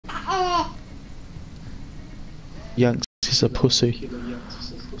Yanks is a pussy.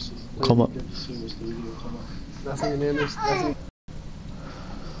 Come up. That's what your name is.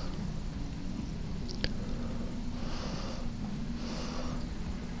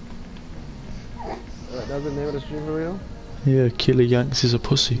 That's the name of the stream for real? Yeah, Killer Yanks is a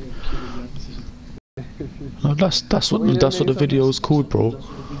pussy. No, that's what the video is called, bro.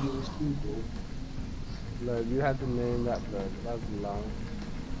 Blood, you had to name that, blood. That's long.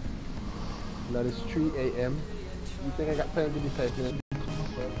 Blood, it's 3 a.m. You think I got time to be typing it?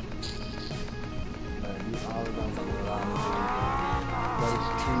 Blood, you all done something wrong. Blood,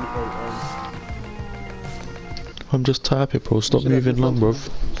 it's 3 a.m. I'm just typing, bro. Stop moving long, bro.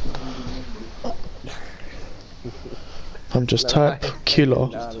 I'm just type killer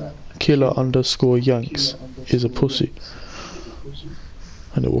underscore Yanks is a pussy,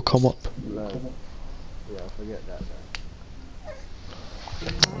 and it will come up. Yeah, forget that.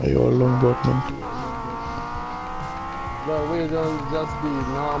 You're a long blood, man. But we don't just be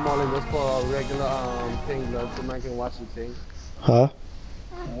normal and just for a regular thing, blood, so man can watch the thing. Huh?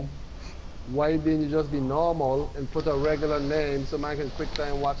 Why didn't you just be normal and put a regular name so man can quick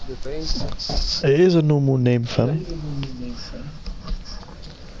time watch the thing? It is a normal name, fam.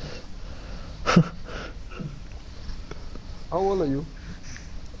 How old are you?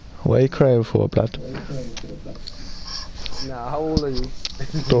 What are you crying for, blood? Nah, how old are you?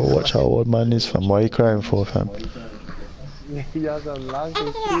 Don't watch how old man is, fam. What are you crying for, fam? You have a long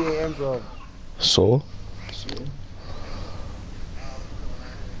since 3 a.m. bro. So?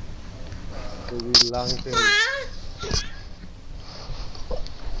 Long thing.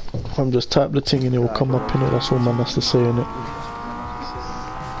 I'm just type the thing and it will come up in it. That's all man has to say in it.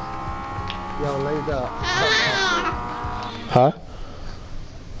 Yo, later. Huh?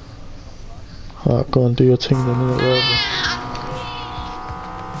 Alright, go and do your thing then, innit, whatever.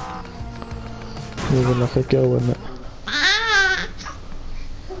 Moving like a girl, innit?